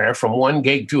somewhere from one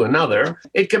gig to another,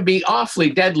 it can be awfully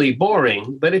deadly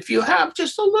boring. But if you have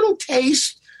just a little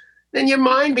taste, then your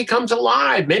mind becomes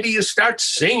alive. Maybe you start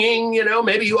singing,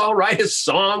 maybe you all write a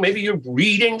song, maybe you're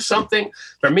reading something.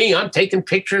 For me, I'm taking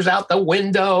pictures out the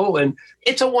window, and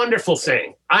it's a wonderful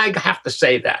thing. I have to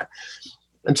say that.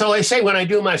 And so I say when I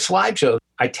do my slideshow,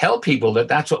 I tell people that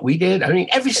that's what we did.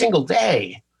 Every single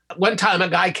day. One time a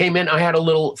guy came in, I had a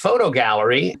little photo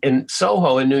gallery in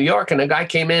Soho in New York, and a guy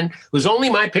came in, it was only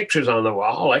my pictures on the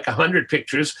wall, like 100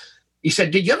 pictures. He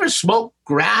said, did you ever smoke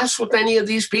grass with any of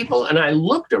these people? And I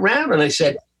looked around and I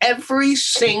said, every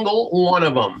single one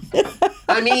of them.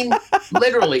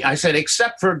 Literally, I said,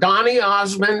 except for Donny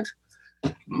Osmond,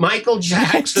 Michael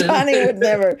Jackson. Donny would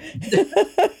never.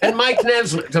 And Mike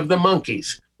Nesmith of the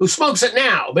Monkees, who smokes it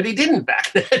now, but he didn't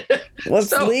back then. Well,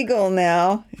 it's legal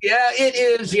now. Yeah, it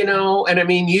is,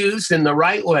 used in the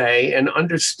right way and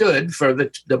understood for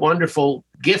the wonderful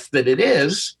gift that it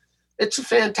is. It's a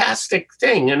fantastic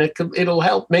thing, and it'll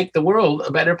help make the world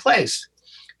a better place.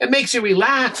 It makes you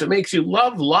relax. It makes you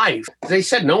love life. They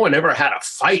said no one ever had a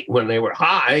fight when they were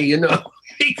high,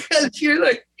 because you're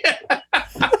like,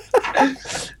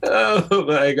 oh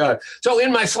my God. So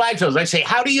in my slideshows, I say,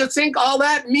 how do you think all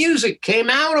that music came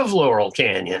out of Laurel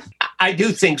Canyon? I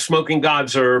do think Smoking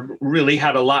Gods really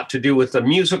had a lot to do with the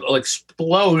musical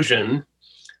explosion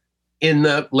in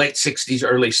the late 60s,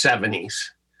 early 70s.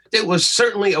 It was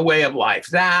certainly a way of life.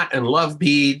 That and Love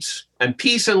Beads and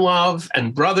Peace and Love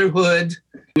and Brotherhood.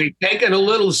 We've taken a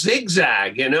little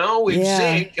zigzag, we've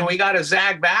zigged and we got to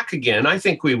zag back again. I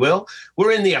think we will.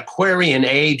 We're in the Aquarian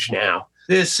age now.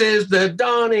 This is the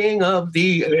dawning of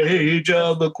the age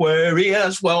of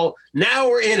Aquarius. Well, now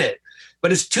we're in it,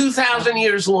 but it's 2,000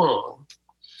 years long.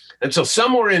 And so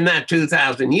somewhere in that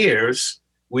 2,000 years,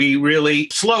 we really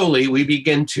slowly, we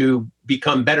begin to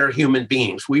become better human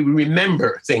beings. We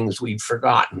remember things we've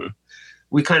forgotten.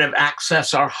 We kind of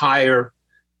access our higher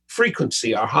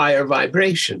frequency, our higher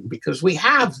vibration, because we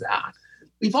have that.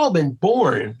 We've all been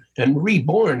born and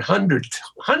reborn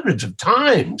hundreds of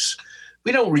times.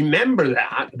 We don't remember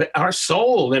that, but our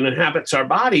soul that inhabits our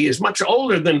body is much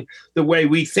older than the way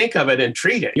we think of it and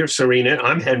treat it. You're Serena,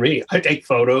 I'm Henry, I take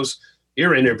photos,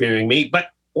 you're interviewing me,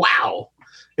 but wow,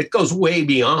 it goes way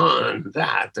beyond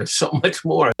that. There's so much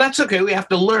more. That's okay, we have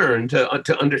to learn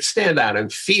to understand that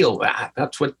and feel that.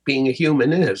 That's what being a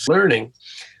human is, learning.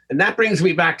 And that brings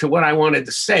me back to what I wanted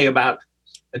to say about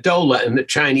Adola and the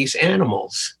Chinese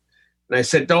animals. And I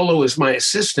said, Dola was my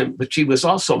assistant, but she was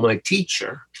also my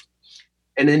teacher.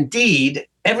 And indeed,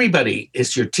 everybody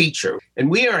is your teacher. And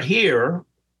we are here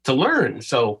to learn.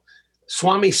 So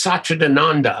Swami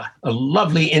Satchidananda, a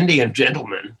lovely Indian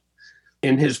gentleman,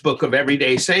 in his book of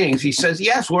Everyday Sayings, he says,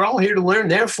 yes, we're all here to learn.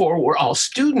 Therefore, we're all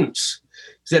students.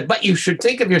 He said, but you should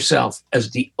think of yourself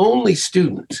as the only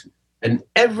student and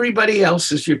everybody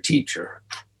else is your teacher.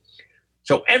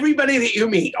 So everybody that you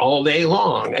meet all day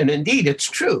long, and indeed it's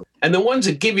true, and the ones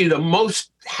that give you the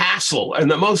most hassle and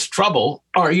the most trouble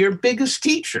are your biggest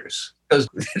teachers, because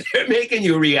they're making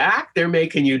you react, they're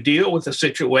making you deal with the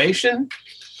situation.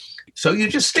 So you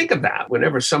just think of that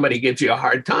whenever somebody gives you a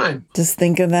hard time. Just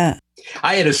think of that.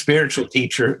 I had a spiritual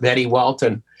teacher, Betty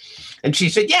Walton, and she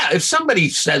said, yeah, if somebody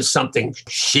says something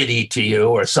shitty to you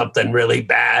or something really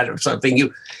bad or something,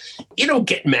 you don't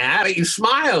get mad, you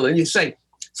smile and you say,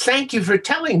 thank you for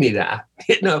telling me that.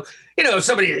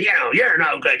 Somebody, you're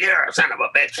no good, you're a son of a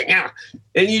bitch.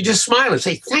 And you just smile and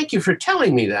say, thank you for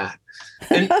telling me that.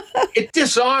 And it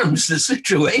disarms the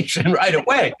situation right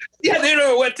away. Yeah, they don't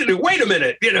know what to do. Wait a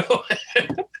minute,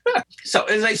 So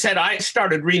as I said, I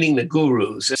started reading the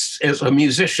gurus as a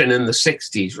musician in the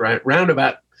 60s, right? Round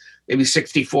about maybe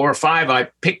 64 or 5, I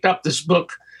picked up this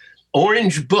book,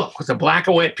 orange book with a black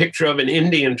and white picture of an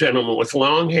Indian gentleman with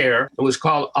long hair. It was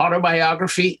called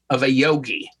Autobiography of a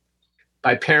Yogi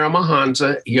by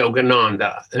Paramahansa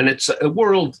Yogananda. And it's a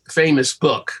world famous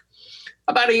book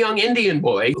about a young Indian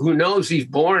boy who knows he's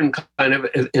born kind of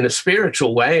in a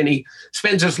spiritual way. And he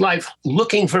spends his life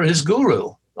looking for his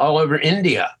guru all over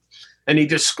India. And he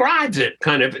describes it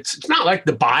kind of, it's not like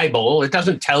the Bible. It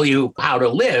doesn't tell you how to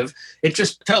live. It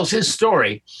just tells his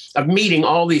story of meeting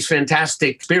all these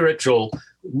fantastic spiritual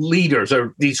leaders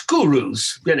or these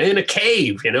gurus in a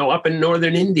cave, up in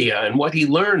northern India, and what he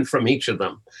learned from each of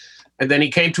them. And then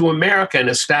he came to America and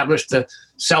established the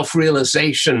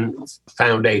Self-Realization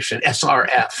Foundation,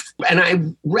 SRF. And I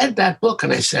read that book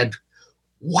and I said,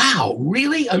 wow,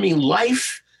 really? I mean,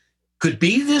 life could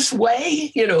be this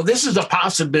way? This is a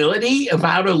possibility of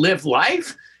how to live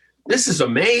life? This is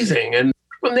amazing. And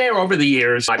from there, over the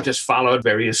years, I've just followed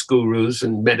various gurus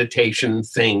and meditation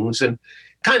things and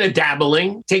kind of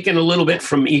dabbling, taking a little bit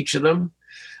from each of them.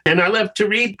 And I love to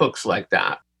read books like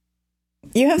that.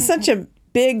 You have such a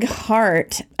big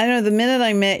heart. I know the minute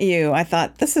I met you, I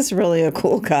thought, this is really a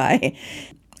cool guy.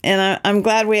 And I'm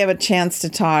glad we have a chance to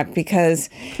talk, because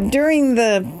during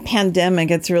the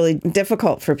pandemic, it's really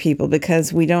difficult for people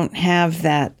because we don't have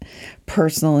that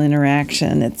personal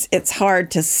interaction. It's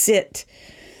hard to sit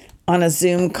on a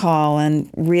Zoom call and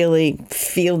really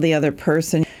feel the other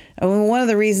person. And one of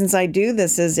the reasons I do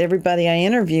this is everybody I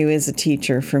interview is a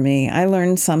teacher for me. I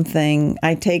learn something,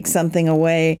 I take something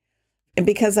away. And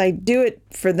because I do it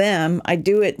for them, I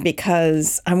do it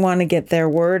because I want to get their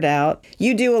word out.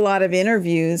 You do a lot of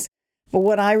interviews, but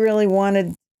what I really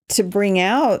wanted to bring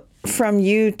out from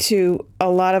you to a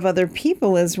lot of other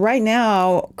people is right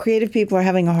now, creative people are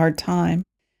having a hard time.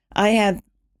 I had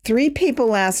 3 people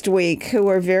last week who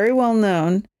are very well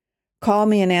known call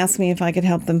me and ask me if I could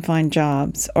help them find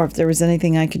jobs or if there was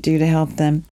anything I could do to help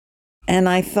them. And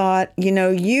I thought,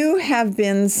 you have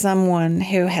been someone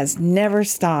who has never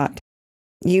stopped.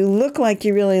 You look like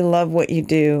you really love what you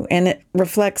do, and it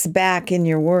reflects back in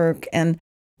your work. And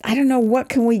I don't know, what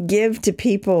can we give to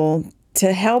people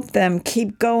to help them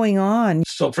keep going on?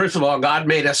 So first of all, God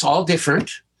made us all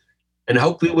different and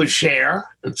hoped we would share.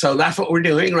 And so that's what we're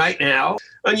doing right now.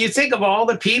 And you think of all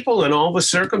the people and all the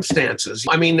circumstances.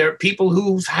 I mean, there are people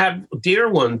who've had dear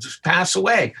ones pass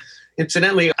away.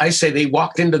 Incidentally, I say they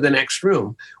walked into the next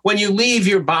room. When you leave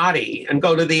your body and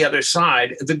go to the other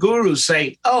side, the gurus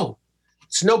say, oh,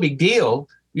 it's no big deal.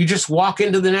 You just walk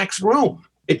into the next room.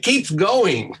 It keeps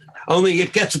going, only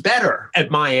it gets better.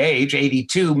 At my age,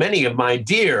 82, many of my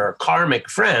dear karmic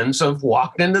friends have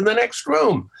walked into the next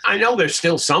room. I know they're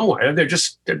still somewhere. They're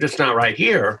just not right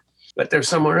here, but they're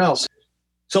somewhere else.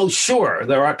 So sure,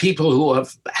 there are people who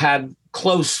have had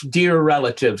close, dear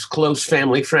relatives, close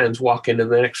family friends walk into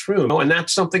the next room. And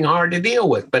that's something hard to deal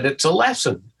with, but it's a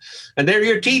lesson. And they're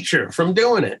your teacher from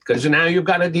doing it, because now you've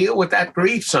got to deal with that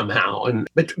grief somehow.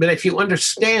 But if you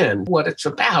understand what it's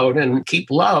about and keep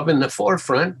love in the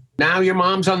forefront, now your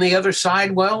mom's on the other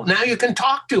side. Well, now you can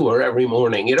talk to her every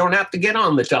morning. You don't have to get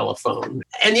on the telephone.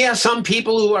 And yeah, some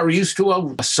people who are used to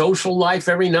a social life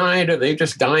every night, or they're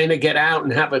just dying to get out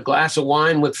and have a glass of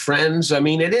wine with friends. I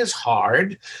mean, it is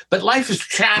hard, but life is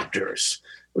chapters.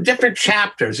 Different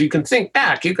chapters. You can think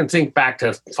back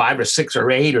to 5 or 6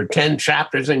 or 8 or 10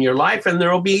 chapters in your life, and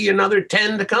there will be another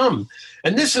 10 to come.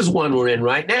 And this is one we're in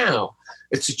right now.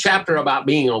 It's a chapter about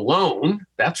being alone,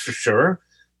 that's for sure.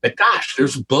 But gosh,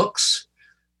 there's books,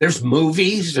 there's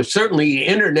movies, there's certainly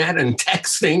internet and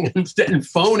texting and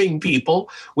phoning people,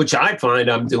 which I find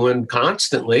I'm doing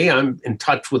constantly. I'm in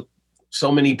touch with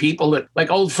so many people that,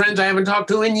 like old friends I haven't talked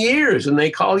to in years, and they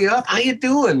call you up, how you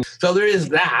doing? So there is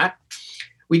that.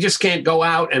 We just can't go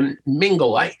out and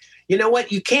mingle. You know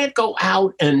what? You can't go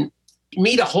out and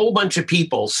meet a whole bunch of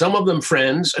people, some of them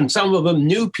friends and some of them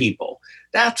new people.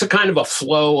 That's a kind of a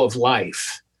flow of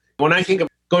life. When I think of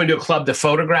going to a club to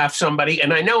photograph somebody,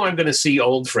 and I know I'm going to see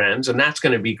old friends, and that's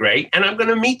going to be great, and I'm going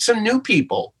to meet some new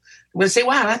people. I'm going to say,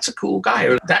 wow, that's a cool guy,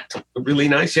 or that's a really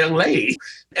nice young lady.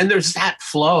 And there's that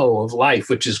flow of life,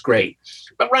 which is great.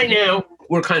 But right now,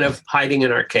 we're kind of hiding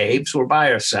in our caves. We're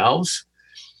by ourselves.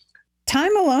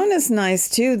 Time alone is nice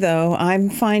too, though. I'm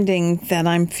finding that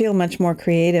I feel much more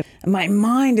creative. My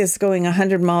mind is going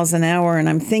 100 miles an hour, and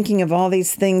I'm thinking of all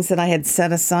these things that I had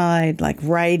set aside, like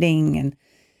writing and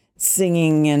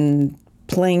singing and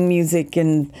playing music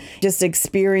and just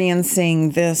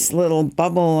experiencing this little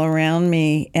bubble around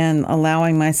me and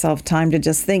allowing myself time to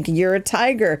just think, you're a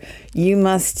tiger. You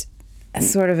must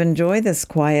sort of enjoy this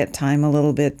quiet time a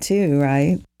little bit too,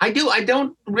 right? I do. I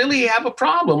don't really have a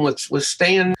problem with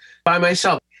staying by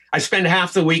myself. I spend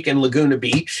half the week in Laguna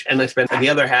Beach, and I spend the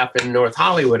other half in North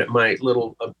Hollywood at my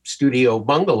little studio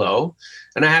bungalow.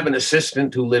 And I have an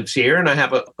assistant who lives here, and I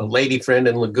have a lady friend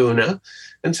in Laguna.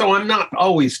 And so I'm not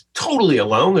always totally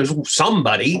alone. There's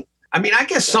somebody. I mean, I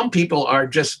guess some people are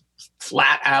just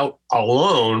flat out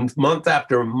alone month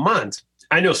after month.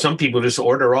 I know some people just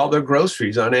order all their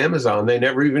groceries on Amazon. They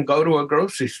never even go to a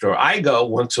grocery store. I go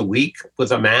once a week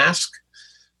with a mask,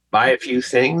 buy a few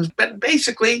things, but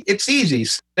basically it's easy.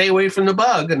 Stay away from the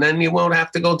bug, and then you won't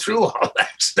have to go through all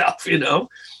that stuff, you know?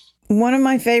 One of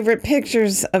my favorite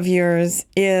pictures of yours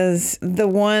is the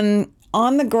one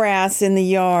on the grass in the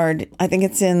yard. I think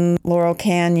it's in Laurel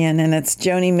Canyon, and it's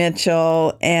Joni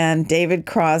Mitchell and David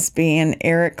Crosby and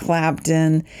Eric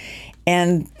Clapton.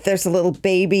 And there's a little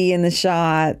baby in the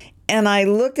shot. And I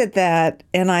looked at that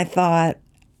and I thought,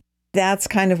 that's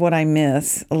kind of what I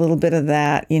miss, a little bit of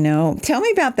that, you know. Tell me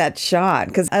about that shot,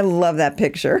 because I love that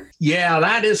picture. Yeah,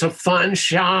 that is a fun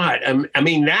shot. I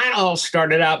mean, that all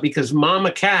started out because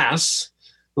Mama Cass,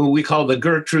 who we call the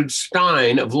Gertrude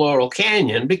Stein of Laurel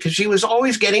Canyon, because she was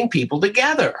always getting people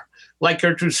together, like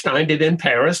Gertrude Stein did in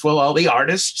Paris. Well, all the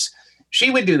artists,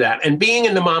 she would do that. And being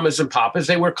in the Mamas and Papas,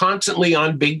 they were constantly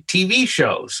on big TV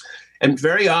shows. And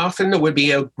very often there would be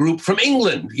a group from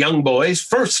England, young boys,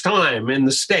 first time in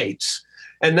the States.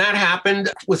 And that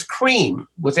happened with Cream,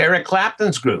 with Eric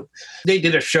Clapton's group. They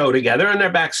did a show together, and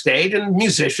they're backstage, and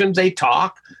musicians, they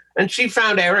talk. And she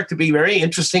found Eric to be very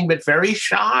interesting, but very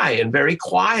shy and very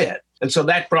quiet. And so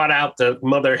that brought out the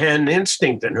mother hen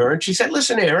instinct in her. And she said,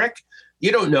 listen, Eric,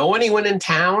 you don't know anyone in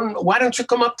town. Why don't you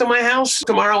come up to my house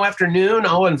tomorrow afternoon?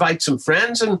 I'll invite some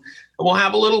friends, and we'll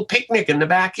have a little picnic in the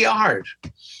backyard.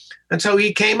 And so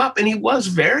he came up, and he was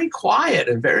very quiet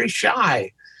and very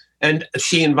shy. And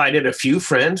she invited a few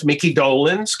friends. Mickey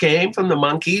Dolenz came from the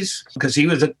Monkees, because he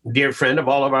was a dear friend of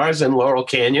all of ours in Laurel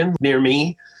Canyon near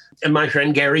me. And my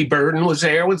friend Gary Burden was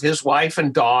there with his wife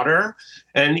and daughter.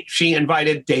 And she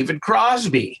invited David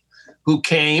Crosby, who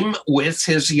came with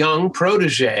his young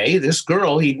protege, this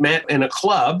girl he'd met in a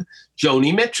club,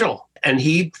 Joni Mitchell. And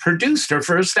he produced her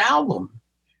first album.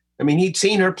 I mean, he'd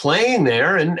seen her playing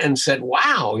there and said,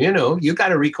 wow, you got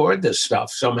to record this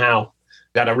stuff somehow.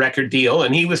 Got a record deal,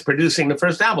 and he was producing the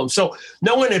first album. So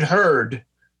no one had heard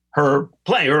her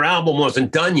play. Her album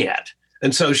wasn't done yet.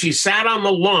 And so she sat on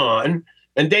the lawn,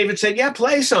 and David said, yeah,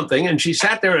 play something. And she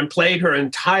sat there and played her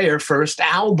entire first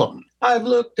album. I've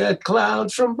looked at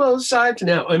clouds from both sides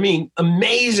now. I mean,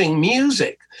 amazing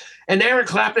music. And Eric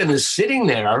Clapton is sitting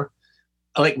there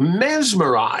like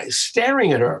mesmerized,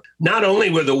 staring at her. Not only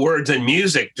were the words and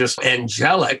music just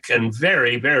angelic and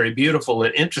very, very beautiful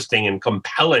and interesting and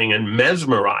compelling and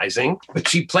mesmerizing, but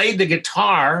she played the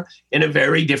guitar in a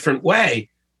very different way.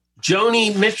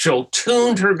 Joni Mitchell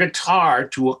tuned her guitar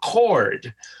to a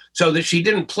chord so that she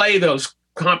didn't play those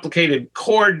complicated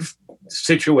chord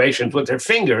situations with her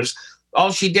fingers.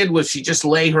 All she did was she just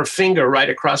lay her finger right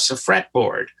across the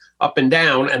fretboard, up and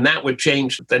down, and that would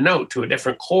change the note to a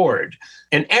different chord.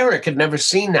 And Eric had never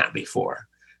seen that before.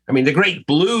 I mean, the great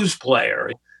blues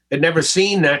player had never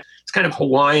seen that. It's kind of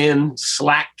Hawaiian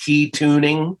slack key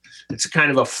tuning. It's kind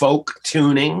of a folk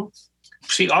tuning.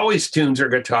 She always tunes her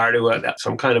guitar to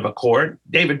some kind of a chord.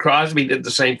 David Crosby did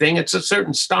the same thing. It's a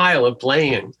certain style of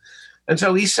playing. And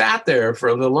so he sat there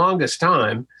for the longest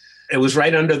time. It was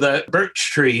right under the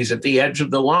birch trees at the edge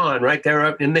of the lawn, right there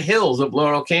up in the hills of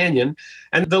Laurel Canyon.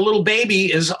 And the little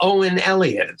baby is Owen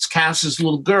Elliott. It's Cass's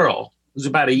little girl, who's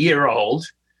about a year old.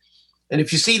 And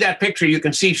if you see that picture, you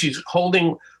can see she's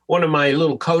holding one of my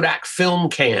little Kodak film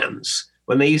cans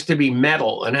when they used to be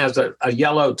metal and has a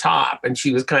yellow top. And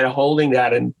she was kind of holding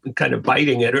that and kind of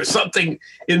biting it or something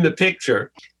in the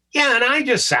picture. Yeah, and I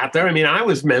just sat there. I mean, I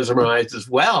was mesmerized as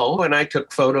well. And I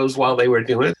took photos while they were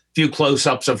doing it. A few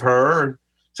close-ups of her,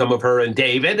 some of her and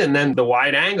David, and then the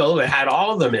wide angle that had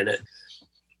all of them in it.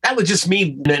 That was just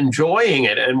me enjoying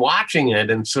it and watching it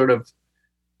and sort of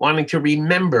wanting to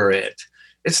remember it.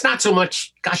 It's not so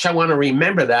much, gosh, I want to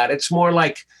remember that. It's more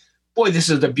like, boy, this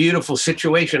is a beautiful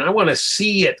situation. I want to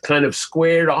see it kind of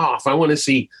squared off. I want to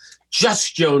see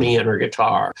just Joni and her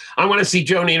guitar. I want to see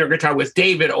Joni and her guitar with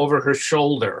David over her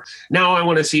shoulder. Now I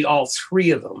want to see all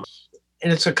three of them.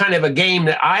 And it's a kind of a game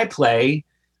that I play,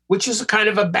 which is a kind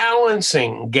of a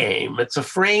balancing game. It's a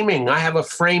framing. I have a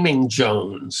framing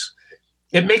Jones.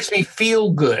 It makes me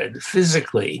feel good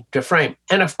physically to frame.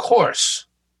 And of course,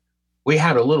 we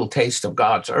had a little taste of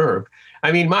God's herb.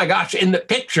 I mean, my gosh, in the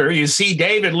picture, you see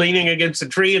David leaning against a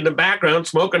tree in the background,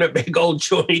 smoking a big old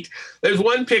joint. There's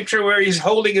one picture where he's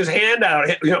holding his hand out,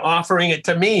 offering it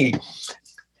to me.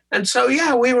 And so,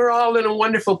 yeah, we were all in a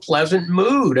wonderful, pleasant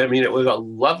mood. I mean, it was a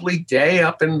lovely day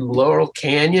up in Laurel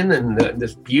Canyon and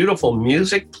this beautiful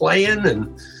music playing and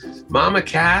Mama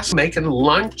Cass making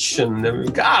lunch.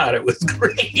 And God, it was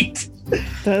great.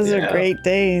 Those are great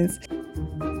days.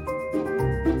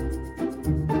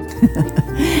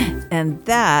 And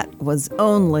that was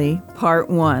only part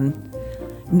one.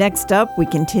 Next up, we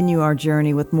continue our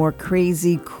journey with more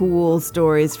crazy, cool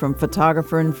stories from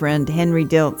photographer and friend Henry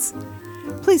Diltz.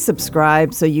 Please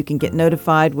subscribe so you can get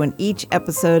notified when each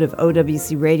episode of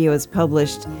OWC Radio is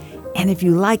published. And if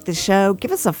you like the show,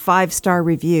 give us a 5-star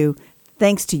review.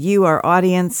 Thanks to you, our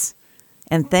audience,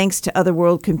 and thanks to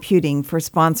Otherworld Computing for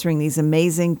sponsoring these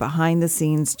amazing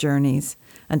behind-the-scenes journeys.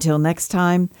 Until next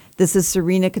time, this is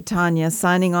Serena Catania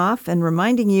signing off and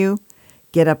reminding you,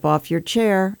 get up off your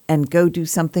chair and go do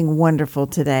something wonderful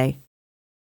today.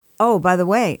 Oh, by the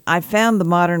way, I found the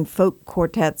Modern Folk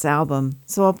Quartet's album,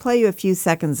 so I'll play you a few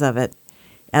seconds of it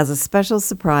as a special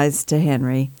surprise to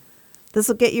Henry. This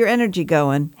will get your energy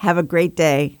going. Have a great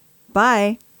day.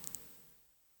 Bye.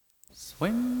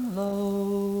 Swing low,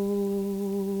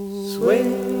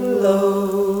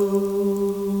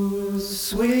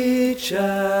 sweet chariot,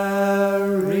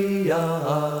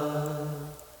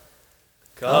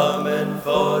 coming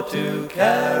for to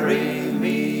carry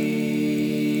me.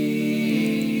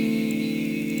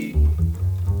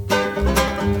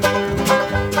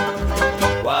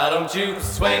 Why don't you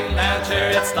swing down,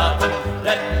 chariot, stop and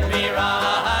let me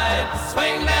ride?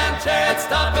 Swing down, chariot,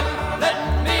 stop and let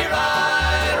me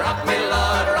ride. Rock me,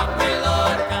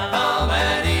 Lord, calm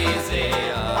and easy.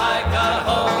 I got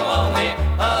home on the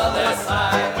other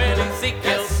side. When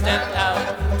Ezekiel stepped out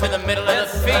to the middle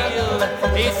of the field,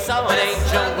 he saw an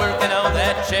angel working on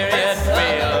that chariot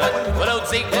wheel. Well, old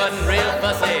Zeke wasn't real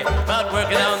fussy about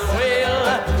working on the wheel.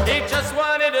 He just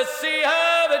wanted to see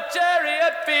how the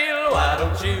chariot feel. Why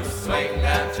don't you swing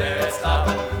down, chariot, stop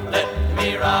and let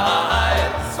me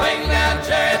ride? Swing down,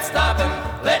 chariot, stop and